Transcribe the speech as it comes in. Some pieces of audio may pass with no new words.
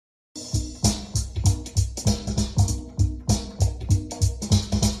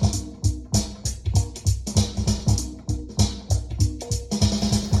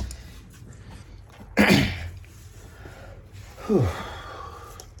Whew.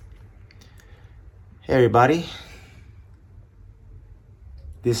 Hey everybody,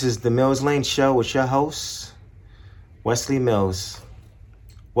 this is the Mills Lane Show with your host, Wesley Mills.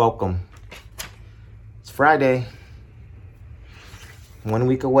 Welcome. It's Friday, 1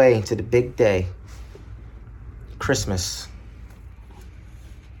 week away to the big day, Christmas.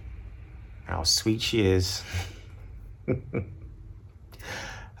 How sweet she is.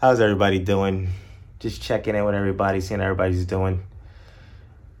 How's everybody doing? Just checking in with everybody, seeing how everybody's doing.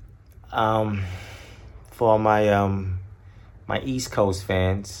 For my East Coast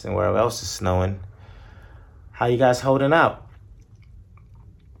fans and wherever else is snowing, how you guys holding up?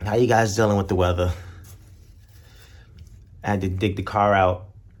 How you guys dealing with the weather? I had to dig the car out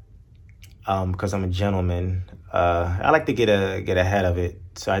because I'm a gentleman. I like to get ahead of it,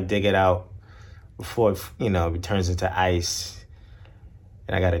 so I dig it out before it turns into ice.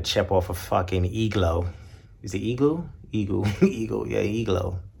 And I got to chip off a fucking igloo. Is it igloo? Eagle. Yeah,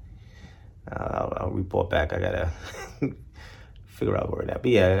 igloo. I'll report back. I got to figure out where that.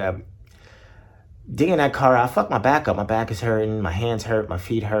 But yeah, I'm digging that car out. I fucked my back up. My back is hurting. My hands hurt. My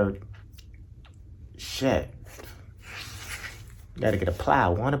feet hurt. Shit. Got to get a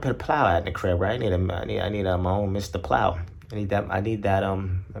plow. I want to put a plow out in the crib, right? I need my own Mr. Plow. I need that a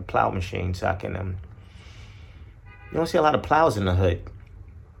plow machine so I can you don't see a lot of plows in the hood.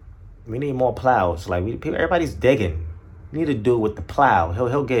 We need more plows. Like everybody's digging. We need to do it with the plow.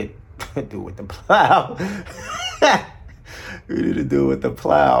 He'll get do it with the plow. We need to do it with the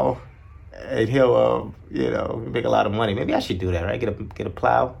plow, and he'll make a lot of money. Maybe I should do that, right? Get a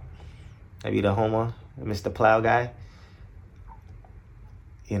plow. Maybe the Homer, Mr. Plow guy.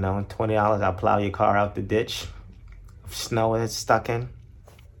 $20. I'll plow your car out the ditch. Snow it's stuck in.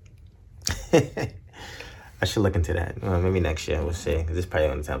 I should look into that. Well, maybe next year, we'll see. This is probably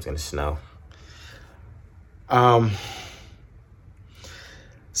the only time it's going to snow.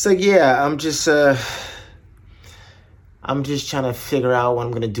 So yeah, I'm just trying to figure out what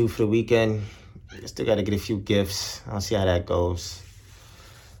I'm going to do for the weekend. I still got to get a few gifts. I'll see how that goes.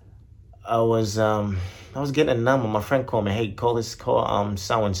 I was getting a number. My friend called me. Hey, call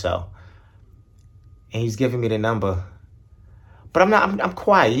so-and-so. And he's giving me the number. But I'm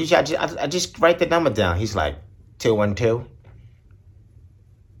quiet. Usually I just write the number down. He's like, 212.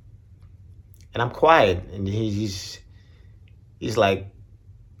 And I'm quiet. And he's like,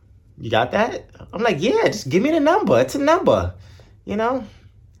 you got that? I'm like, yeah, just give me the number. It's a number,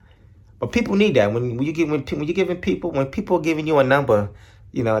 But people need that. When people are giving you a number,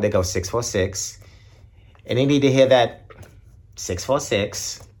 they go 646. And they need to hear that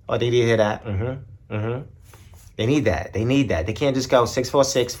 646. Or they need to hear that, They need that. They can't just go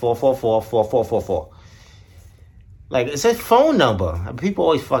 646-444-4444. Like, it's a phone number. People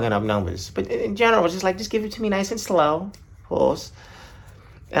always fucking up numbers. But in general, it's just give it to me nice and slow. Pause.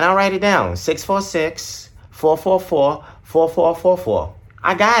 And I'll write it down. 646-444-4444.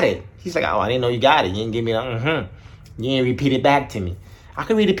 I got it. He's like, oh, I didn't know you got it. You didn't give me the You didn't repeat it back to me. I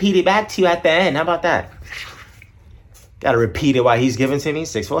can repeat it back to you at the end. How about that? Got to repeat it while he's giving to me.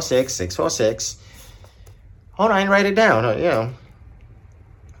 646. Hold on, I didn't write it down.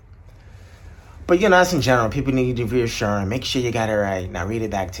 But, that's in general. People need to be reassuring. Make sure you got it right. Now read it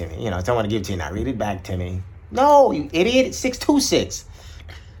back to me. Don't want to give it to you. Now read it back to me. No, you idiot. It's 626.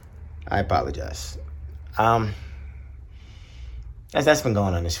 I apologize. That's been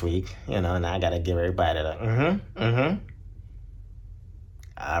going on this week. Now I got to give everybody that.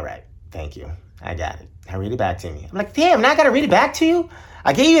 All right. Thank you. I got it. Now read it back to me. I'm like, damn, now I got to read it back to you?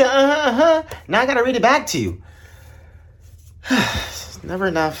 I gave you Now I got to read it back to you. It's never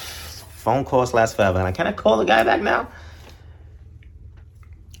enough. Phone calls last forever. And can I call the guy back now?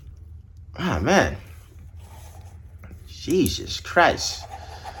 Oh, man. Jesus Christ.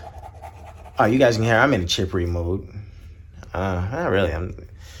 Oh, you guys can hear I'm in a chippery mood. Not really.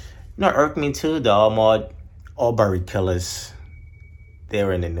 Irked me too, the Ahmaud Arbery Killers. They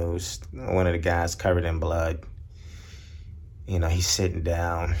were in the news. One of the guys covered in blood. He's sitting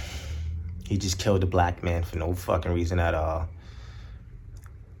down. He just killed a black man for no fucking reason at all.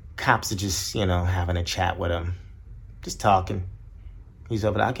 Cops are just, having a chat with him. Just talking. He's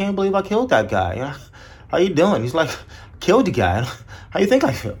over there, I can't believe I killed that guy. How you doing? He's like, killed the guy. How you think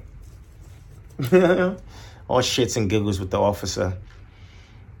I feel? All shits and giggles with the officer.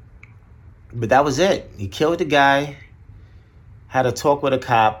 But that was it. He killed the guy. Had a talk with a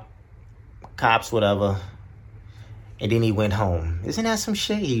cop. Cops, whatever. And then he went home. Isn't that some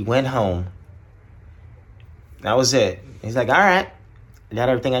shit? He went home. That was it. He's like, all right. I got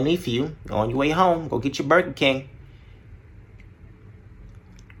everything I need for you. On your way home, go get your Burger King.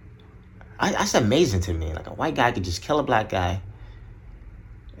 That's amazing to me. Like a white guy could just kill a black guy,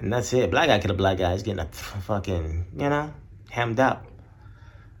 and that's it. Black guy kill a black guy. He's getting a fucking, hemmed up.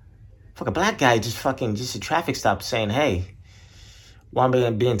 Fuck a black guy just a traffic stop saying, hey, what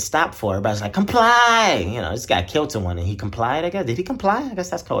I'm being stopped for. Everybody's like, comply. This guy killed someone and he complied, I guess. Did he comply? I guess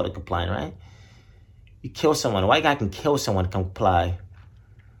that's called a complying, right? You kill someone. A white guy can kill someone to comply.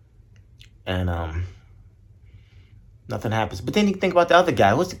 And nothing happens. But then you think about the other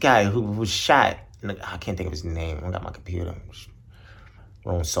guy. What's the guy who was shot? I can't think of his name. I got my computer.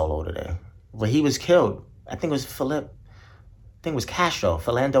 We're on solo today. But he was killed. I think it was Castro.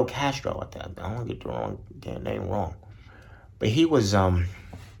 Philando Castro. I don't want to get the name wrong. But he was wife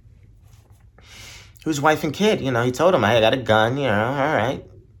and kid. He told him, I got a gun. All right.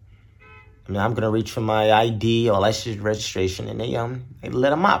 I'm going to reach for my ID or license registration. And they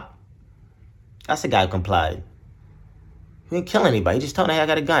lit him up. That's the guy who complied. He didn't kill anybody. He just told him, hey, I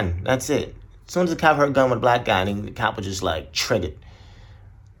got a gun. That's it. As soon as the cop heard a gun with a black guy, and the cop was just like triggered.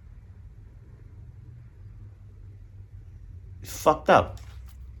 Fucked up.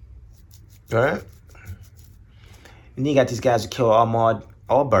 All right? And then you got these guys who kill Ahmaud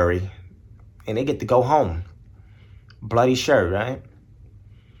Arbery, and they get to go home. Bloody shirt, right?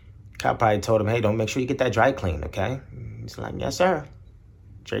 Cop probably told him, hey, don't make sure you get that dry clean, okay? He's like, yes, sir.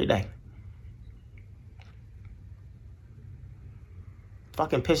 Enjoy your day.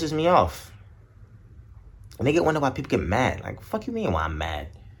 Fucking pisses me off. And they wonder why people get mad. Like, fuck you mean why I'm mad?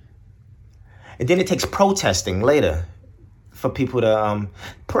 And then it takes protesting later for people to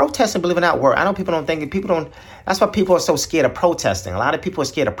protest and believe it or not work. I know people don't think it. That's why people are so scared of protesting. A lot of people are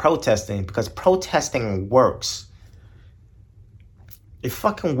scared of protesting because protesting works. It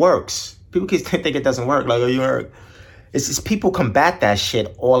fucking works. People keep think it doesn't work. Like, oh, you heard. It's just people combat that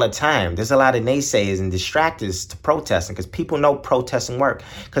shit all the time. There's a lot of naysayers and distractors to protesting because people know protesting work.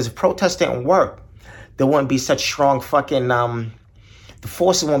 Because if protest didn't work, there wouldn't be such strong fucking, the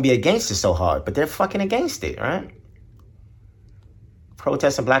forces won't be against it so hard. But they're fucking against it, right?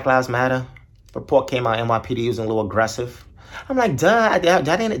 Protesting Black Lives Matter. Report came out, NYPD using a little aggressive. I'm like, duh, did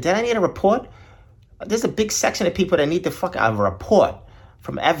I need a report? There's a big section of people that need to fucking have a report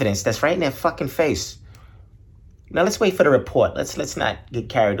from evidence that's right in their fucking face. Now, let's wait for the report. Let's not get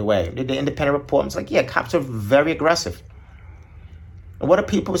carried away. The independent report was like, yeah, cops are very aggressive. And what are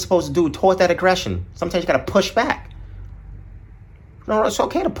people supposed to do toward that aggression? Sometimes you got to push back. No, it's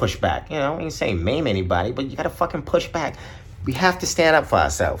okay to push back. I ain't saying maim anybody, but you got to fucking push back. We have to stand up for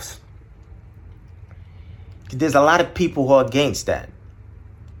ourselves. There's a lot of people who are against that.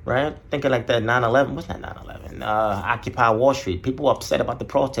 Right? Thinking like that 9/11. What's that 9/11? Occupy Wall Street. People are upset about the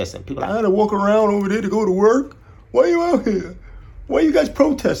protesting. People are like, I had to walk around over there to go to work. Why are you out here? Why are you guys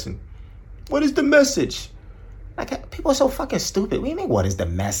protesting? What is the message? Like, people are so fucking stupid. What do you mean, what is the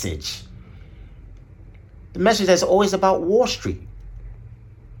message? The message is always about Wall Street.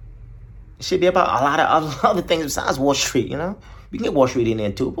 It should be about a lot of other things besides Wall Street, We can get Wall Street in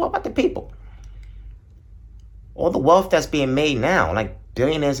there too. But what about the people? All the wealth that's being made now, like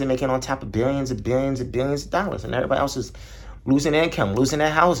billionaires are making on top of billions and billions and billions of dollars. And everybody else is losing their income, losing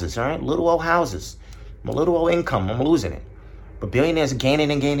their houses, right? Little old houses. My little old income, I'm losing it. But billionaires are gaining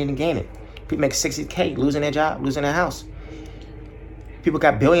and gaining and gaining. People make $60K, losing their job, losing their house. People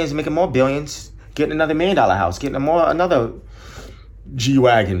got billions, making more billions, getting another $1 million house, getting another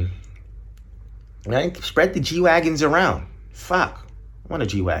G-Wagon. Right? Spread the G-Wagons around. Fuck. I want a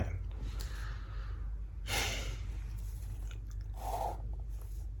G-Wagon.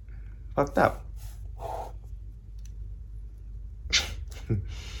 Fucked up.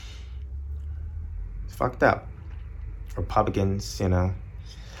 Fucked up. Republicans,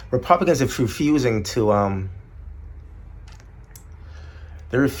 Republicans are refusing to,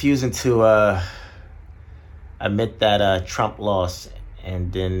 they're refusing to admit that Trump lost.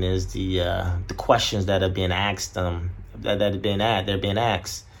 And then there's the questions that are being asked they're being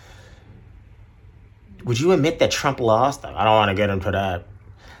asked. Would you admit that Trump lost? I don't want to get into that.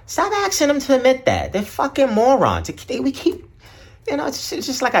 Stop asking them to admit that. They're fucking morons. We keep, it's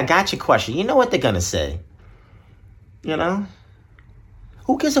just like a gotcha question. You know what they're going to say.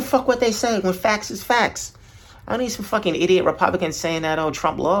 Who gives a fuck what they say when facts is facts? I don't need some fucking idiot Republicans saying that, oh,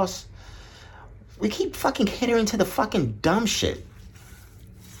 Trump lost. We keep fucking catering to the fucking dumb shit.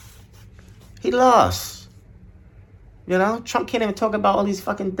 He lost. Trump can't even talk about all these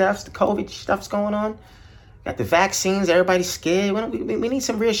fucking deaths, the COVID stuff's going on. Got the vaccines, everybody's scared. We need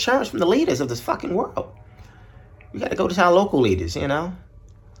some reassurance from the leaders of this fucking world. We got to go to our local leaders, Cuomo,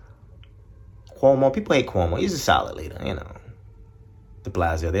 people hate Cuomo. He's a solid leader, De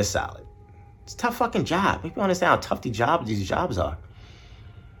Blasio, they're solid. It's a tough fucking job. People understand how tough these jobs are.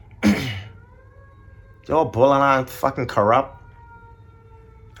 Yo, borderline fucking corrupt.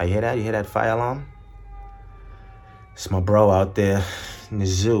 I hear that? You hear that fire alarm? It's my bro out there in the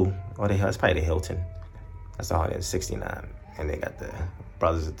zoo. Oh, it's probably the Hilton. That's all it is, 69. And they got the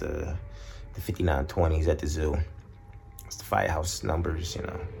brothers at the 5920s at the zoo. It's the firehouse numbers, you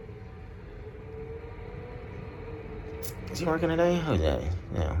know. Is he working today? Who's that?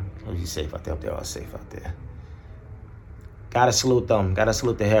 Yeah, who's safe out there? They're all safe out there. Gotta salute them. Gotta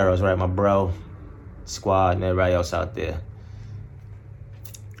salute the heroes, right? My bro, squad, and everybody else out there.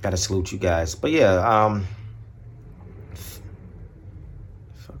 Gotta salute you guys. But yeah, what's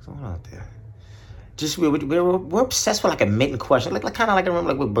going on out there? Just we're obsessed with like admitting questions, like kind of like I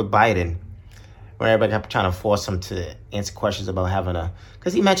remember like with Biden, where everybody kept trying to force him to answer questions about having a.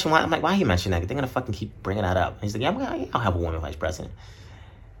 Because he mentioned, I'm like, why he mentioned that? They're gonna fucking keep bringing that up. And he's like, yeah, I'll have a woman vice president.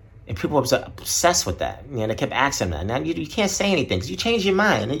 And people were obsessed with that. You know, they kept asking that. Now you can't say anything because you change your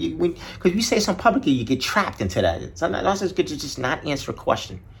mind. Because you say something publicly, you get trapped into that. Sometimes it's good to just not answer a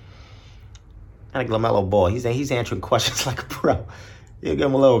question. Like LaMelo Ball, he's answering questions like a pro. You give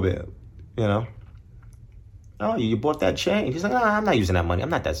him a little bit, you know. Oh, you bought that chain? He's like, oh, I'm not using that money. I'm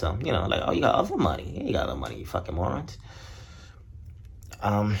not that dumb. You know, like, oh, you got other money. Yeah, you got other money, you fucking morons.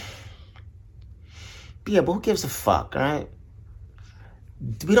 But who gives a fuck, right?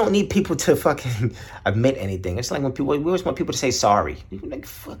 We don't need people to fucking admit anything. It's like when we always want people to say sorry. We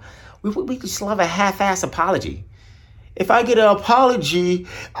just love a half-ass apology. If I get an apology,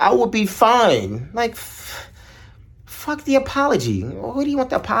 I will be fine. Like, fuck the apology. Who do you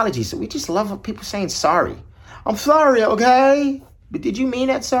want the apology? So we just love people saying sorry. I'm sorry, okay? But did you mean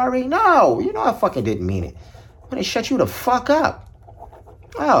that sorry? No, you know I fucking didn't mean it. I'm gonna shut you the fuck up.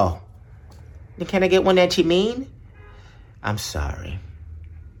 Oh. Then can I get one that you mean? I'm sorry.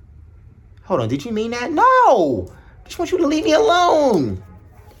 Hold on, did you mean that? No! I just want you to leave me alone.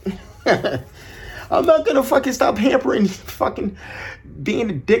 I'm not gonna fucking stop hampering fucking being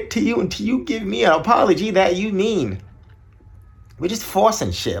a dick to you until you give me an apology that you mean. We're just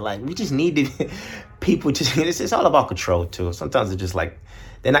forcing shit. Like, we just need to... People just... It's all about control, too. Sometimes they're just like...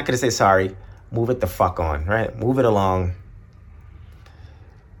 They're not gonna say sorry. Move it the fuck on, right? Move it along.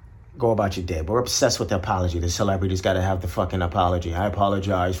 Go about your day. But we're obsessed with the apology. The celebrities gotta have the fucking apology. I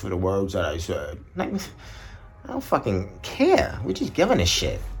apologize for the words that I said. Like, I don't fucking care. We're just giving a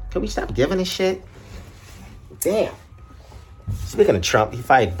shit. Can we stop giving a shit? Damn. Speaking of Trump, he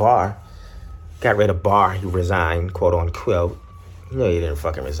fired Barr. Got rid of Barr. He resigned, quote unquote. You know he didn't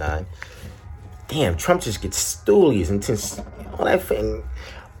fucking resign. Damn, Trump just gets stoolies and all that thing.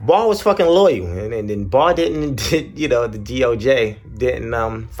 Barr was fucking loyal. And then Barr the DOJ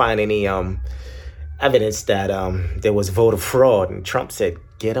didn't find any evidence that there was voter fraud. And Trump said,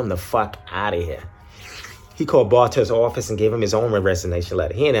 get him the fuck out of here. He called Barr to his office and gave him his own resignation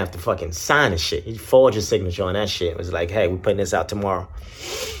letter. He didn't have to fucking sign his shit. He forged his signature on that shit. It was like, hey, we're putting this out tomorrow.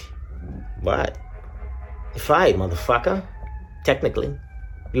 What? You fired, motherfucker. Technically.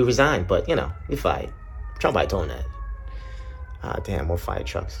 You resigned, but, you know, you fired. Trump, I told him that. Ah, damn, more fire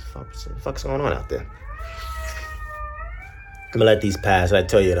trucks. What the fuck's going on out there? I'm gonna let these pass. I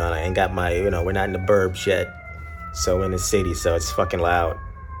tell you, I ain't got my, we're not in the burbs yet. So we're in the city, so it's fucking loud,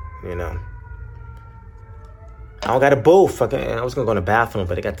 I don't got a booth. I was gonna go in the bathroom,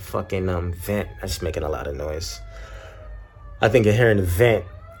 but I got the fucking vent. That's just making a lot of noise. I think you're hearing the vent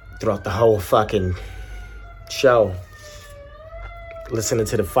throughout the whole fucking show. Listening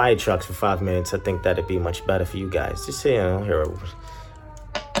to the fire trucks for 5 minutes, I think that'd be much better for you guys. Just hear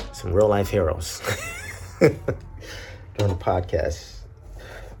some real life heroes during the podcast.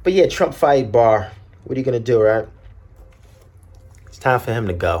 But yeah, Trump fired Barr. What are you gonna do, right? It's time for him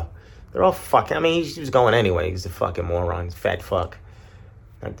to go. They're all fucking... I mean, he was going anyway. He's a fucking moron. He's a fat fuck.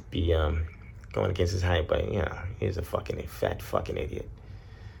 Not to be going against his height, but, he's a fucking fat fucking idiot.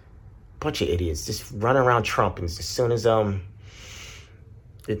 Bunch of idiots. Just run around Trump, and as soon as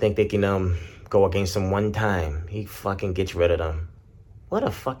they think they can go against him one time, he fucking gets rid of them. What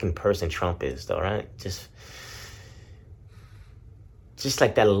a fucking person Trump is, though, right? Just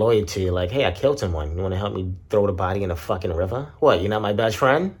like that loyalty. Like, hey, I killed someone. You want to help me throw the body in a fucking river? What, you're not my best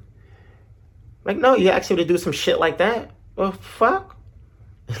friend? Like, no, you asked me to do some shit like that? Well, fuck.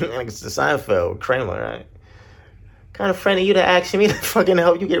 Like it's the Seinfeld, Kramer, right? What kind of friend are you to ask me to fucking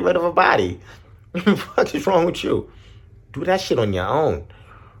help you get rid of a body? What the fuck is wrong with you? Do that shit on your own.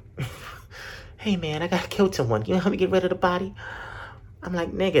 Hey, man, I got killed someone. You know how me get rid of the body? I'm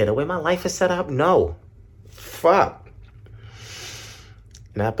like, nigga, the way my life is set up, no. Fuck.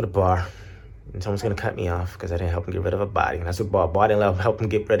 Not at the bar. And someone's going to cut me off because I didn't help him get rid of a body. And that's what Barr didn't help him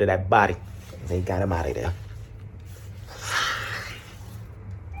get rid of that body. They got him out of there.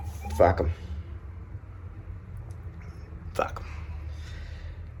 Fuck him.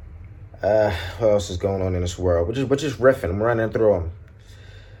 What else is going on in this world? We're just riffing. I'm running through them.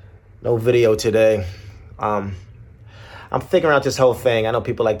 No video today. I'm figuring out this whole thing. I know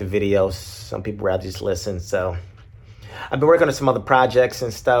people like the videos. Some people rather just listen. So I've been working on some other projects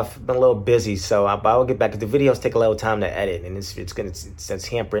and stuff. Been a little busy, so I'll get back. The videos take a little time to edit, and it's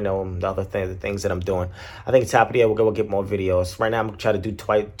hampering the things that I'm doing. I think top of the year we'll get more videos. Right now I'm gonna try to do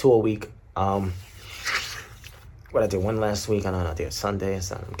two a week. What I did one last week, I don't know, I did Sunday,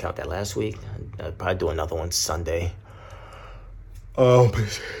 so I'm gonna count that last week. I'll probably do another one Sunday. I'll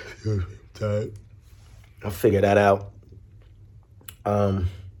figure that out.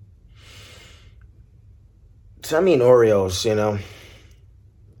 So I mean Oreos, you know.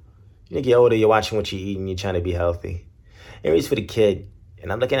 You get older, you're watching what you eat and you're trying to be healthy. Areas for the kid,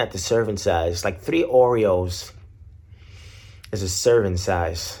 and I'm looking at the serving size. Like 3 Oreos is a serving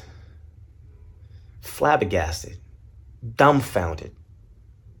size. Flabbergasted. Dumbfounded.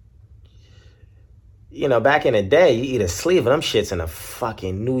 You know, back in the day, you eat a sleeve of them shits in a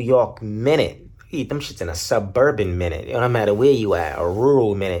fucking New York minute. You eat them shits in a suburban minute. It don't matter where you at, a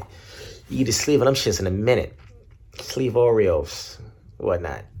rural minute. You eat a sleeve of them shits in a minute. Sleeve Oreos,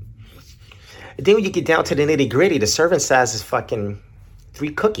 whatnot. And then when you get down to the nitty gritty, the serving size is fucking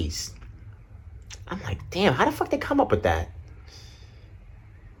 3 cookies. I'm like, damn, how the fuck they come up with that?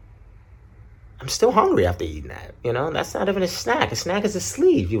 I'm still hungry after eating that. You know, that's not even a snack. A snack is a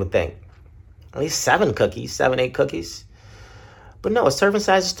sleeve, you would think. At least 7 cookies, 7, 8 cookies. But no, a serving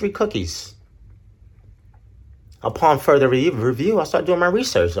size is 3 cookies. Upon further review, I started doing my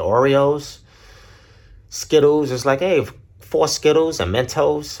research. The Oreos, Skittles, it's like, hey, 4 Skittles and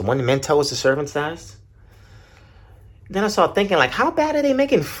Mentos. 1 Mentos is a serving size. Then I started thinking, like, how bad are they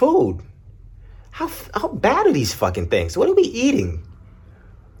making food? How bad are these fucking things? What are we eating?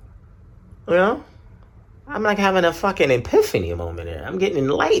 You know? I'm like having a fucking epiphany moment here. I'm getting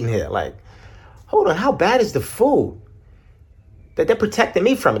enlightened here. Like, hold on, how bad is the food? That they're protecting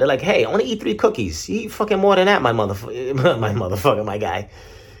me from it. They're like, hey, I only eat 3 cookies. You eat fucking more than that, my guy.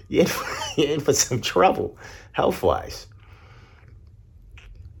 You're in for some trouble, health-wise.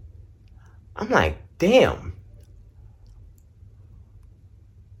 I'm like, damn.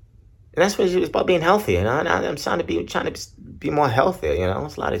 And that's what it's about, being healthy. You know, I'm trying to be more healthier. You know,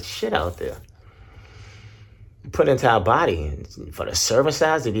 there's a lot of shit out there put into our body. For the serving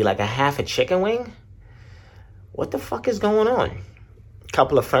size to be like a half a chicken wing. What the fuck is going on? A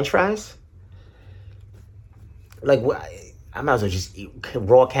couple of French fries. Like, I might as well just eat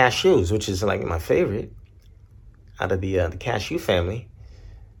raw cashews, which is like my favorite out of the cashew family.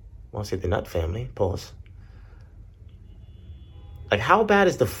 I won't say the nut family. Pause. Like, how bad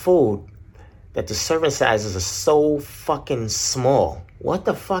is the food that the serving sizes are so fucking small? What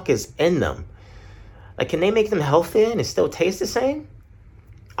the fuck is in them? Like, can they make them healthier and it still taste the same?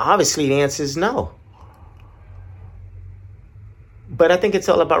 Obviously, the answer is no. But I think it's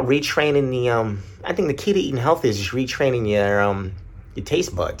all about retraining I think the key to eating healthy is just retraining your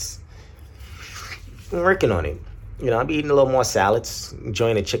taste buds. I'm working on it. You know, I'm eating a little more salads,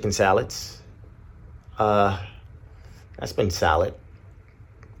 enjoying the chicken salads. That's been solid.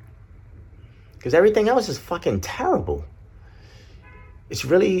 Because everything else is fucking terrible. It's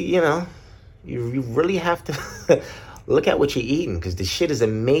really, you know, you really have to look at what you're eating, because the shit is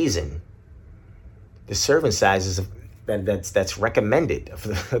amazing. The serving sizes that's recommended of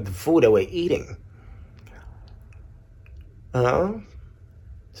the food that we're eating. Some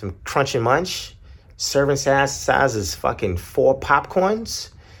Crunch and Munch. Serving size is fucking 4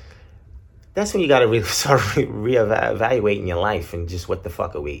 popcorns. That's when you got to start reevaluating your life and just what the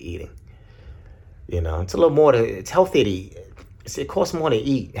fuck are we eating. You know, it's a little more it's healthier to eat. It costs more to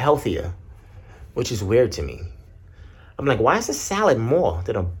eat healthier, which is weird to me. I'm like, why is a salad more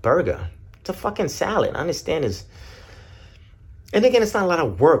than a burger? It's a fucking salad. I understand this. And again, it's not a lot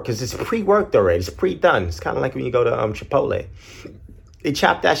of work because it's pre-worked already. It's pre-done. It's kind of like when you go to Chipotle. They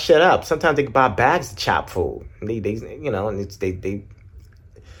chop that shit up. Sometimes they buy bags of chopped food. They you know, and they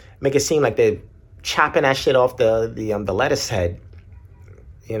make it seem like they're chopping that shit off the lettuce head.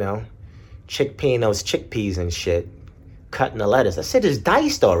 You know, those chickpeas and shit. Cutting the lettuce. That shit is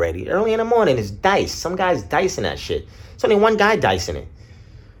diced already. Early in the morning, it's diced. Some guy's dicing that shit. It's only one guy dicing it.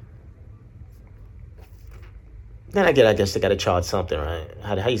 Then I guess they got to charge something, right?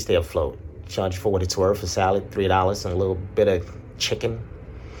 How you stay afloat? Charge for what it's worth, a salad, $3, and a little bit of chicken.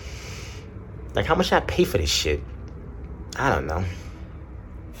 Like, how much should I pay for this shit? I don't know.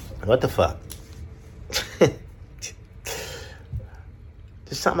 What the fuck?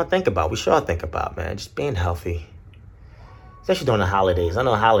 Just something to think about. We should all think about, man. Just being healthy. Especially during the holidays. I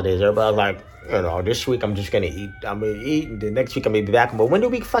know holidays, everybody's like, this week I'm just going to eat. I'm going to eat, and the next week I'm going to be back. But when do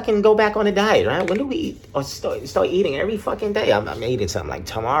we fucking go back on a diet, right? When do we eat or start eating every fucking day? I'm eating something like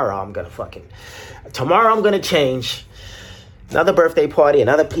tomorrow I'm going to change. Another birthday party,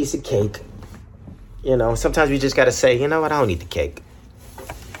 another piece of cake. Sometimes we just got to say, you know what, I don't need the cake.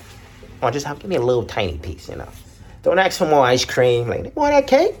 Or just give me a little tiny piece, Don't ask for more ice cream. Like, more of that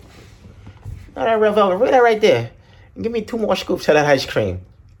cake? All that red velvet, right that right there. And give me 2 more scoops of that ice cream.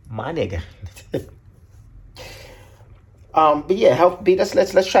 My nigga. But yeah,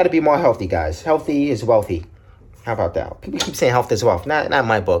 let's try to be more healthy, guys. Healthy is wealthy. How about that? People keep saying health is wealth. Not in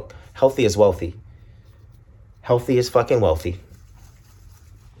my book. Healthy is wealthy. Healthy is fucking wealthy.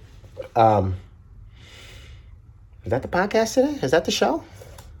 Is that the podcast today? Is that the show?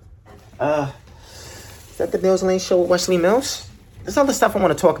 Is that the Mills Lane show with Wesley Mills? There's other stuff I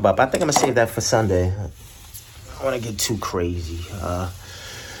want to talk about, but I think I'm going to save that for Sunday. I want to get too crazy.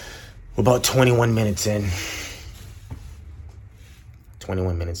 We're about 21 minutes in.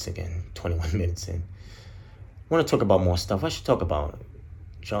 21 minutes in. I want to talk about more stuff. I should talk about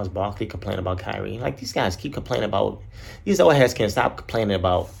Charles Barkley complaining about Kyrie. Like, these guys keep complaining about... These old heads can't stop complaining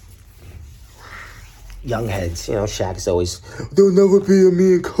about young heads. Shaq is always... There'll never be a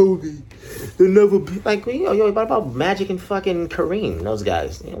me and Kobe. There'll never be... Like, what about Magic and fucking Kareem? Those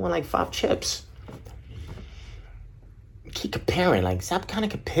guys. They won like 5 chips. Keep comparing. Like, stop kind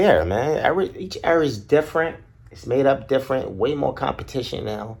of compare, man. Each era is different. It's made up different. Way more competition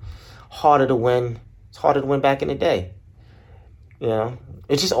now. Harder to win. It's harder to win back in the day.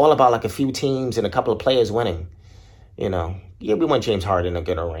 It's just all about like a few teams and a couple of players winning. Yeah, we want James Harden to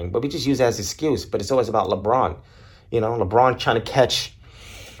get a ring, but we just use it as an excuse. But it's always about LeBron. LeBron trying to catch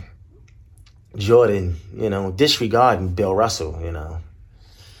Jordan, disregarding Bill Russell,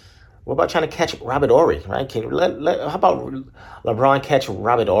 What about trying to catch Robert Horry, right? How about LeBron catch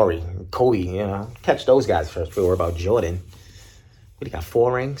Robert Horry, Kobe, catch those guys first. We worry about Jordan. What, he got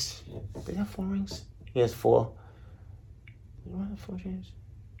 4 rings? Did he have 4 rings? He has 4. You want 4 rings?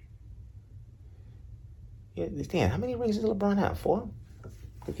 Yeah, damn, how many rings does LeBron have? 4?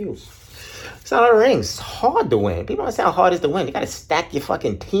 Confused. It's not a lot of rings. It's hard to win. People don't understand how hard it is to win. You got to stack your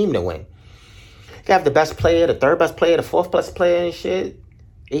fucking team to win. You got to have the best player, the 3rd best player, the 4th best player and shit.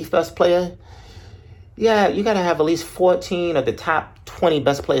 8th best player. Yeah, you got to have at least 14 of the top 20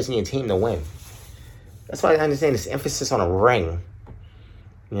 best players in your team to win. That's why I understand this emphasis on a ring.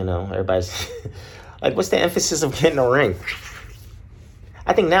 Everybody's like, what's the emphasis of getting a ring?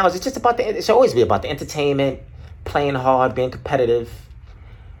 I think now it's just about it should always be about the entertainment, playing hard, being competitive.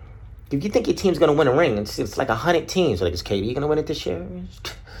 If you think your team's going to win a ring, it's like 100 teams. Like, is KD going to win it this year?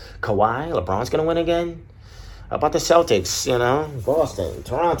 Kawhi? LeBron's going to win again? How about the Celtics, Boston,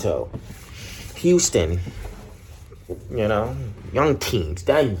 Toronto, Houston, young teams,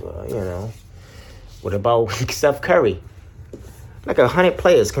 Denver, What about Steph Curry? Like 100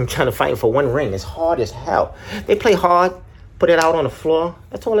 players come trying to fight for 1 ring. It's hard as hell. They play hard, put it out on the floor.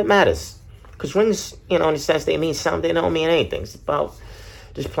 That's all that matters. Because rings, in the sense they mean something, they don't mean anything. It's about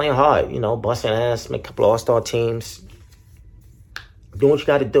just playing hard, busting ass, make a couple of all-star teams. Do what you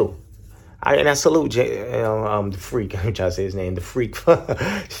got to do. And I salute the freak. I'm trying to say his name. The freak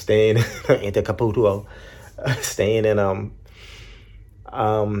staying in Caputo, staying in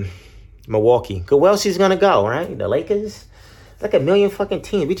Milwaukee. Where else he's gonna go, right? The Lakers. It's like 1 million fucking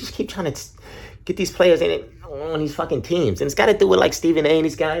teams. We just keep trying to get these players on these fucking teams, and it's got to do with like Stephen A. and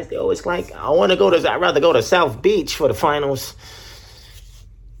these guys. They always like, I'd rather go to South Beach for the finals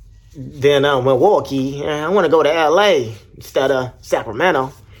than Milwaukee. I want to go to L.A. instead of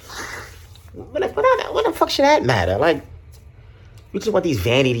Sacramento. What the fuck should that matter? Like, we just want these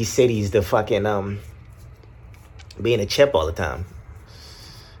vanity cities to fucking be in a chip all the time.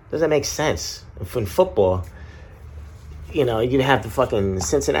 Doesn't make sense. In football, you have the fucking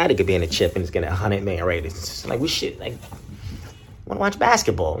Cincinnati could be in a chip and it's getting 100 million ratings. It's just like, we should want to watch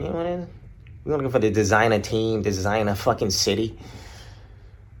basketball. We want to go for the designer team, designer fucking city.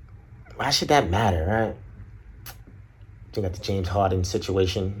 Why should that matter, right? You got the James Harden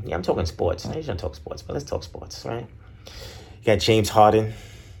situation. Yeah, I'm talking sports. I usually don't talk sports, but let's talk sports, right? You got James Harden.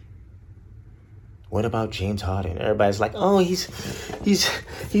 What about James Harden? Everybody's like, oh, he's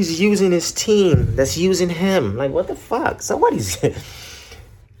using his team that's using him. Like, what the fuck? So what is it?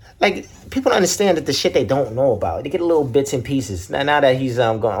 Like, people don't understand that the shit they don't know about. They get little bits and pieces. Now that he's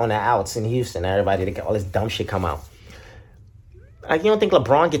going on the outs in Houston, everybody, they get all this dumb shit come out. Like, you don't think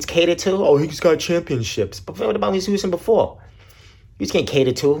LeBron gets catered to? Oh, he's got championships. But what about his Houston before? He was getting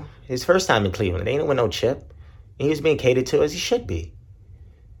catered to. His first time in Cleveland, they didn't win no chip. And he was being catered to as he should be.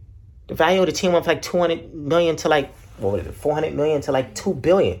 The value of the team went from like $200 million to like what was it, 400 million to like 2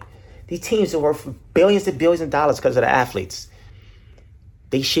 billion. These teams are worth billions and billions of dollars because of the athletes.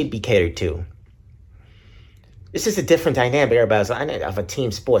 They should be catered to. This is a different dynamic. Everybody's like, of a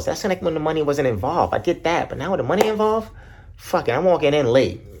team sports. That's like when the money wasn't involved. I get that. But now with the money involved, fuck it, I'm walking in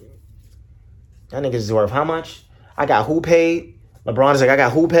late. That niggas is worth how much? I got who paid? LeBron is like, I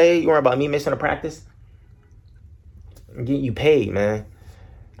got who paid? You worry about me missing a practice? You paid, man.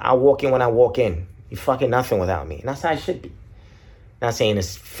 I walk in when I walk in. You fucking nothing without me. And that's how it should be. Not saying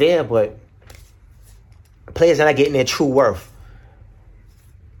it's fair, but players are not getting their true worth.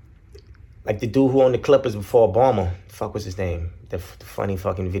 Like the dude who owned the Clippers before Obama. Fuck was his name? The funny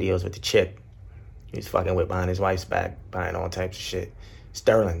fucking videos with the chick. He was fucking with behind his wife's back, buying all types of shit.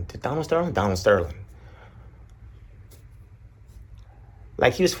 Sterling. Donald Sterling? Donald Sterling.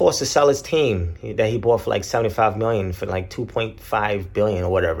 Like he was forced to sell his team that he bought for like $75 million for like $2.5 billion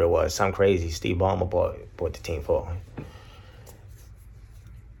or whatever it was. Something crazy. Steve Ballmer bought the team for.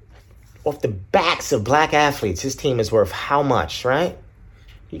 Off the backs of black athletes, his team is worth how much, right?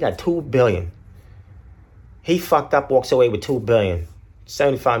 He got $2 billion. He fucked up, walks away with $2 billion.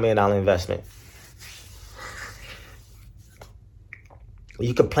 $75 million investment.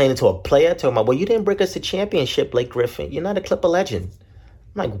 You complaining to a player, talking about, well, you didn't bring us a championship, Blake Griffin. You're not a Clipper legend.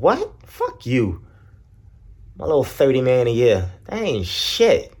 I'm like, what? Fuck you. My little $30 million a year. That ain't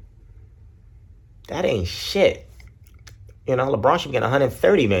shit. That ain't shit. You know, LeBron should be getting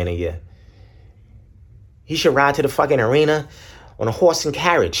 $130 million a year. He should ride to the fucking arena on a horse and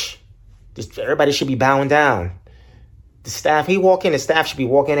carriage. Just everybody should be bowing down. The staff should be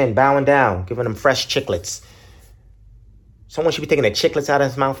walking in, bowing down, giving them fresh chiclets. Someone should be taking the chiclets out of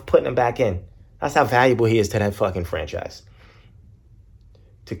his mouth, putting them back in. That's how valuable he is to that fucking franchise.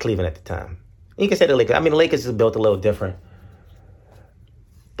 To Cleveland at the time. You can say the Lakers. I mean, the Lakers is built a little different.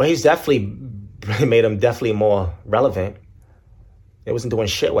 But he's definitely made them definitely more relevant. They wasn't doing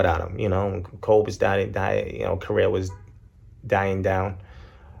shit without him. You know, Kobe's dying, you know, career was dying down.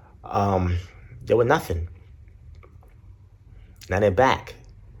 They were nothing. Now they're back.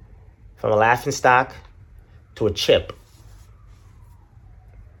 From a laughingstock to a chip.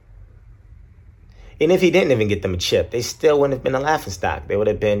 And if he didn't even get them a chip, they still wouldn't have been a laughingstock. They would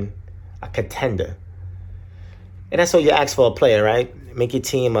have been a contender. And that's what you ask for a player, right? Make your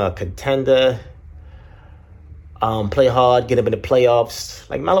team a contender. Play hard, get them in the playoffs.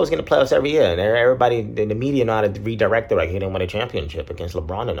 Like Melo's getting the playoffs every year. And everybody in the media know how to redirect it. Like he didn't win a championship against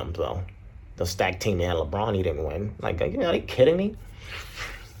LeBron and them, though. The stacked team they had LeBron, he didn't win. Like, you know, are they kidding me?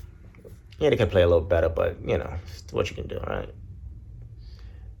 Yeah, they could play a little better, but, you know, it's what you can do, right?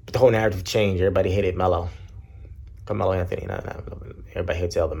 But the whole narrative changed. Everybody hated Melo. Carmelo Anthony. Everybody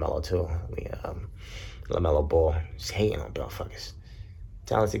hates Elder Melo, too. LaMelo Ball. Just hating on motherfuckers.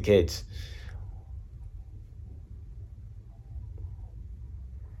 Talented kids.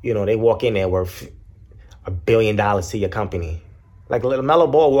 You know, they walk in there worth $1 billion to your company. Like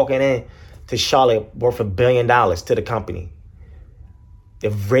LaMelo Ball walking in to Charlotte worth $1 billion to the company. The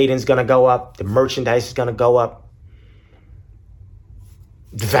rating's going to go up. The merchandise is going to go up.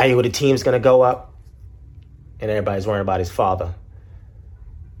 The value of the team's going to go up. And everybody's worrying about his father.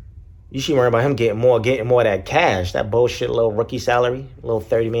 You should worry about him getting more of that cash. That bullshit little rookie salary. A little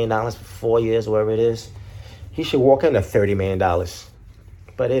 $30 million for 4 years, whatever it is. He should walk into $30 million.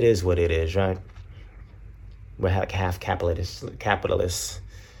 But it is what it is, right? We're half capitalists.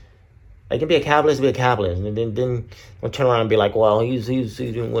 Like, you can be a capitalist, And then don't turn around and be like, well, he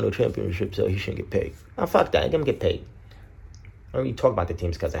didn't win a championship, so he shouldn't get paid. Oh, fuck that. Let him get paid. I don't even talk about the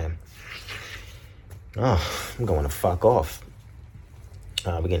teams because of him. Oh, I'm going to fuck off.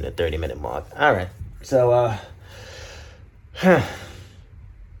 We're getting the 30-minute mark. All right. So,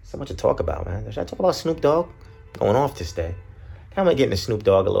 so much to talk about, man. Should I talk about Snoop Dogg? Going off this day. I'm going to get into Snoop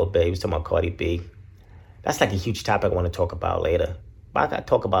Dogg a little bit. He was talking about Cardi B. That's like a huge topic I want to talk about later. But I got to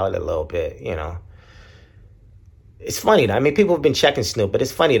talk about it a little bit, you know. It's funny, though. I mean, people have been checking Snoop, but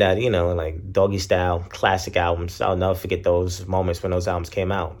it's funny that, you know, like Doggy Style, classic albums. I'll never forget those moments when those albums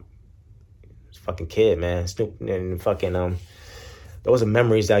came out. I was a fucking kid, man. Snoop and fucking, those are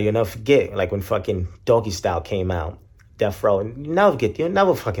memories that you'll never forget. Like when fucking Doggy Style came out, Death Row. And you'll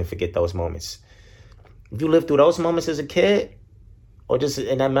never fucking forget those moments. If you lived through those moments as a kid, or just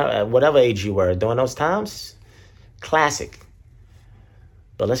in that, whatever age you were during those times, classic.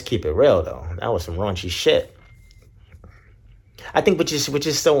 But let's keep it real, though. That was some raunchy shit. I think we're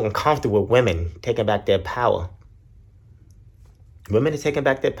just so uncomfortable with women taking back their power. Women are taking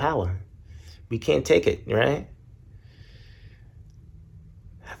back their power. We can't take it, right?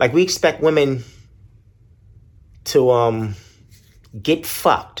 Like, we expect women to get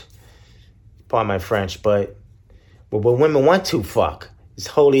fucked. Pardon my French, but But when women want to fuck, it's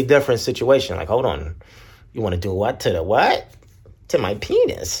a wholly different situation. Like, hold on. You want to do what to the what? To my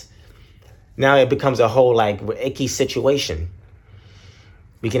penis. Now it becomes a whole, like, icky situation.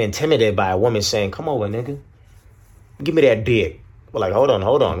 We get intimidated by a woman saying, come over, nigga. Give me that dick. We're like, hold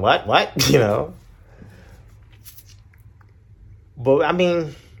on. What? You know? But, I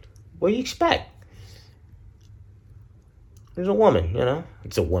mean, what do you expect? It's a woman, you know?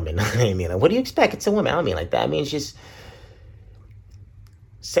 It's a woman. I mean, what do you expect? It's a woman. I don't mean like that. I mean, it's just...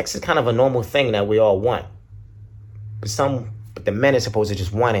 Sex is kind of a normal thing that we all want. But the men are supposed to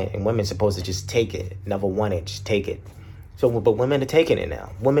just want it, and women are supposed to just take it. Never want it, just take it. So, but women are taking it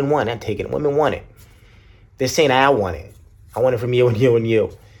now. Women want it, I'm taking it. Women want it. They're saying, I want it. I want it from you and you and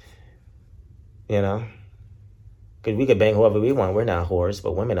you. You know? Because we could bang whoever we want. We're not whores,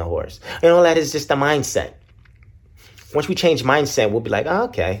 but women are whores. And all that is just a mindset. Once we change mindset, we'll be like, oh,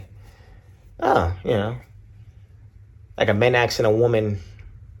 okay. Oh, you know. Like a man asking a woman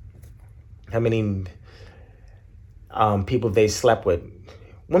how many people they slept with.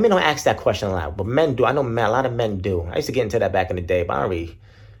 Women don't ask that question a lot, but men do. I know a lot of men do. I used to get into that back in the day, but I don't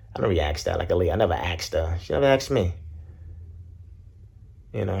really ask that like Aaliyah. I never asked her. She never asked me.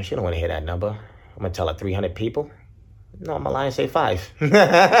 You know, she don't want to hear that number. I'm going to tell her 300 people. No, I'm going to lie and say 5.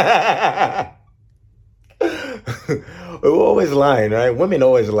 We're always lying, right? Women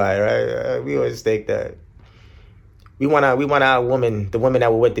always lie, right? We always think that. We want our women, the women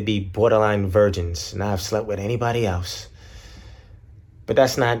that we're with, to be borderline virgins, not have slept with anybody else. But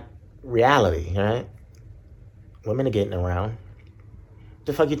that's not reality, right? Women are getting around. What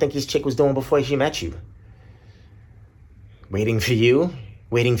the fuck you think this chick was doing before she met you? Waiting for you?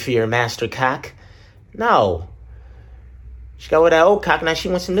 Waiting for your master cock? No. She got with that old cock, now she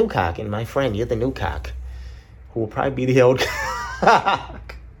wants some new cock. And my friend, you're the new cock, who will probably be the old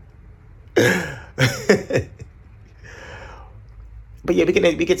cock. But yeah,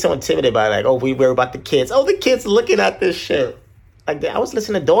 we get so intimidated by it, like, oh, we worry about the kids. Oh, the kids looking at this shit. Like, I was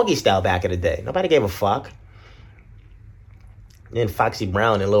listening to Doggy Style back in the day. Nobody gave a fuck. And then Foxy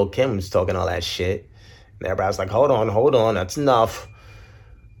Brown and Lil' Kim was talking all that shit. And everybody was like, hold on, that's enough.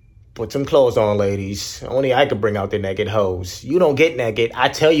 Put some clothes on, ladies. Only I could bring out the naked hoes. You don't get naked. I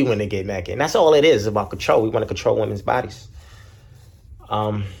tell you when to get naked. And that's all it is, about control. We want to control women's bodies.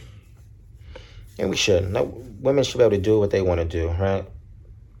 And we should. No, women should be able to do what they want to do, right?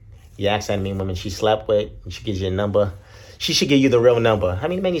 You ask that mean woman she slept with, and she gives you a number. She should give you the real number. How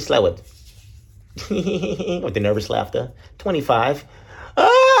many men you slept with? With the nervous laughter. 25.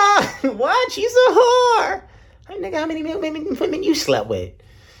 Ah, what? She's a whore. Hey, nigga, how many women you slept with?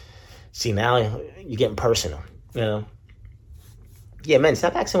 See, now you're getting personal, you know? Yeah, men,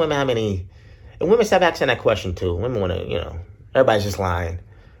 stop asking women how many... And women, stop asking that question, too. Women want to, you know... Everybody's just lying.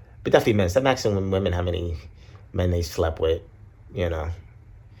 But definitely men, stop asking women how many men they slept with, you know?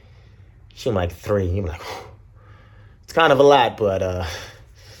 She's like 3. You're like, it's kind of a lot, but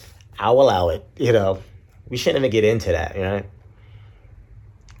I'll allow it, you know? We shouldn't even get into that, you know?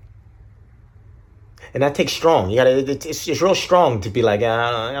 And that takes strong. You gotta. It's real strong to be like,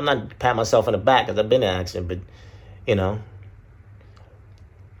 I'm not patting myself on the back because I've been in an accident, but you know,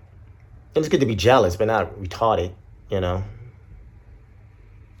 it's good to be jealous, but not retarded. You know,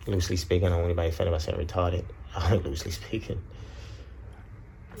 loosely speaking, I don't want anybody offended by saying retarded. Loosely speaking.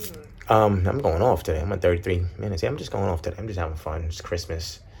 I'm going off today. I'm at 33 minutes. Yeah, I'm just going off today. I'm just having fun. It's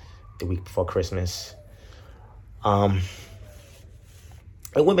Christmas, the week before Christmas.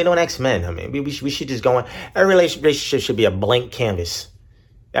 And women don't ask men. I mean, we should just go on. Every relationship should be a blank canvas.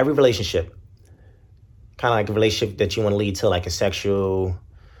 Every relationship. Kind of like a relationship that you want to lead to, like a sexual,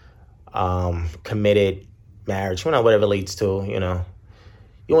 committed marriage. You know, whatever it leads to, you know.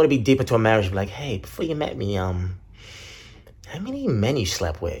 You want to be deep into a marriage. Be like, hey, before you met me, how many men you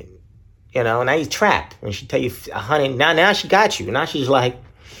slept with? You know, now you're trapped. When she tell you 100, now she got you. Now she's like,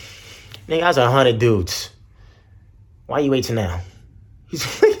 nigga, I was 100 dudes. Why you waiting now? He's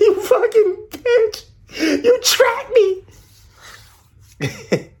like, you fucking bitch. You trapped me.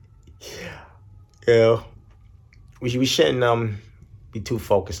 You know, we shouldn't be too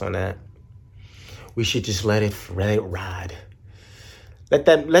focused on that. We should just let it ride.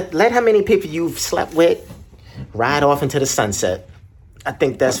 Let how many people you've slept with ride off into the sunset. I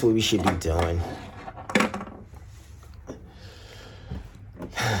think that's what we should be doing.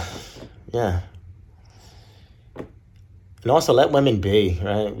 Yeah. And also let women be,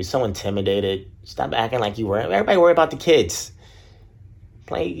 right? We're so intimidated. Stop acting like you were. Everybody worry about the kids.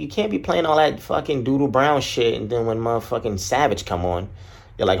 You can't be playing all that fucking Doodle Brown shit, and then when motherfucking Savage come on,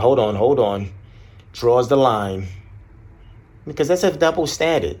 you're like, hold on. Draws the line. Because that's a double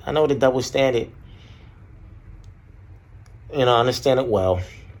standard. I know the double standard. I understand it well.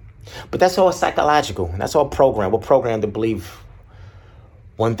 But that's all psychological. That's all programmed. We're programmed to believe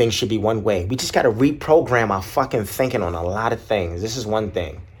one thing should be one way. We just got to reprogram our fucking thinking on a lot of things. This is one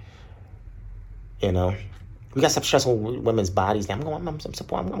thing. We got to stop stressing with women's bodies. I'm going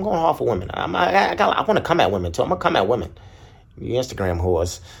hard for women. I want to come at women, too. I'm going to come at women. You Instagram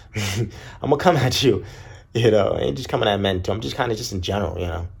whores. I'm going to come at you. I ain't just coming at men, too. I'm just kind of just in general,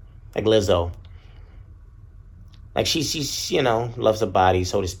 Like Lizzo. Like she's loves her body,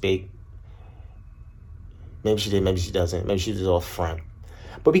 so to speak. Maybe she did, maybe she doesn't. Maybe she was all front.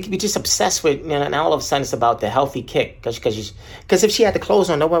 But we could be just obsessed with, now all of a sudden it's about the healthy kick. Because if she had the clothes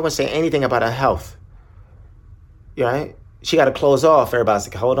on, nobody would say anything about her health. Right? She got her clothes off. Everybody's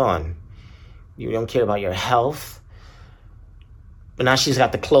like, hold on. You don't care about your health? But now she's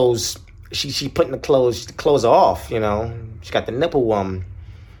got the clothes. She putting the clothes off, She got the nipple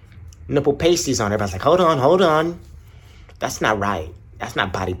pasties on. Everybody's like, hold on. That's not right. That's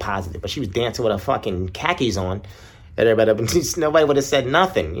not body positive. But she was dancing with her fucking khakis on. And nobody would have said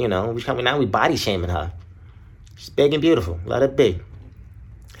nothing, Now we body shaming her. She's big and beautiful. Let her be.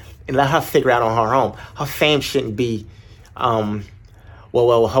 And let her figure out on her own. Her fame shouldn't be,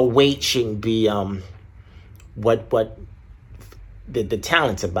 her weight shouldn't be what the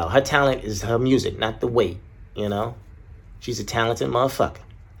talent's about. Her talent is her music, not the weight, She's a talented motherfucker.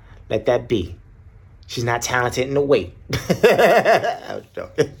 Let that be. She's not talented in the weight. I was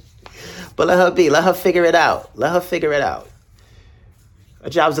joking. But let her be. Let her figure it out. Her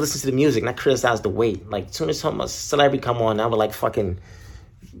job is to listen to the music, not criticize the weight. Like, as soon as some celebrity come on, I would like fucking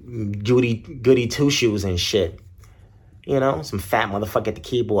goody two-shoes and shit. Some fat motherfucker at the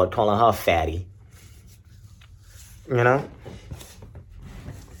keyboard calling her fatty. Let's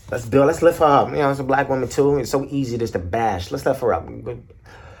lift her up. It's a black woman too. It's so easy just to bash. Let's lift her up.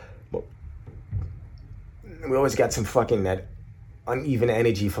 We always got some fucking that uneven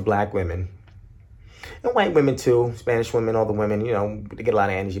energy for black women. And white women too. Spanish women, all the women, they get a lot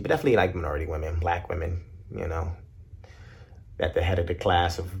of energy. But definitely like minority women, black women, at the head of the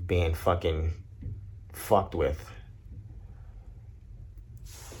class of being fucking fucked with.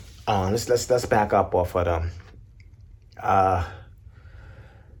 Let's back up off of them. I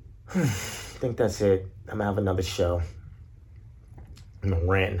think that's it. I'm gonna have another show. I'm gonna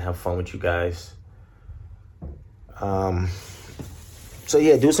rant and have fun with you guys. So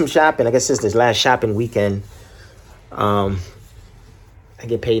yeah, do some shopping. I guess it's this last shopping weekend. I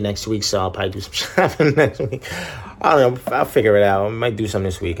get paid next week, so I'll probably do some shopping next week. I don't know. I'll figure it out. I might do something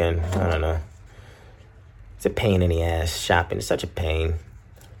this weekend. I don't know. It's a pain in the ass. Shopping. It's such a pain.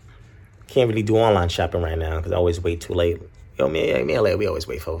 Can't really do online shopping right now because I always wait too late. Me and LA, we always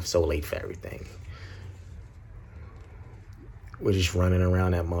wait so late for everything. We're just running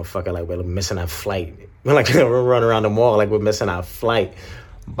around that motherfucker like we're missing our flight. We're like we're running around the mall like we're missing our flight,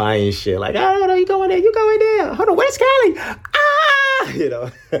 buying shit. Like, I don't know, you going there, you going there. Hold on, where's Kelly?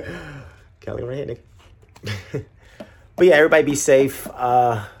 Kelly right here, nigga. But yeah, everybody be safe.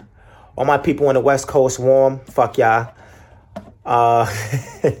 All my people on the West Coast, warm. Fuck y'all. Nah,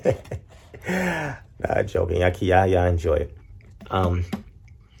 joking. Y'all enjoy it. And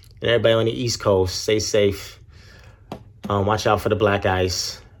everybody on the East Coast, stay safe. Watch out for the black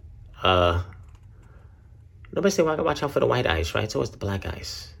ice. Nobody say watch out for the white ice, right? So it's the black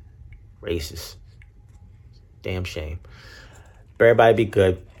ice. Racist. Damn shame. But everybody be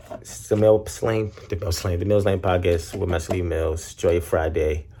good. It's the Mills Lane podcast with Messley Mills. Enjoy your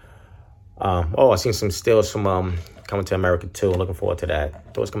Friday. I seen some stills from Coming to America 2. Looking forward to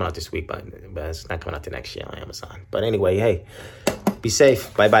that. Thought it's coming out this week, but it's not coming out the next year on Amazon. But anyway, hey, be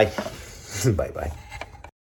safe. Bye-bye. Bye-bye.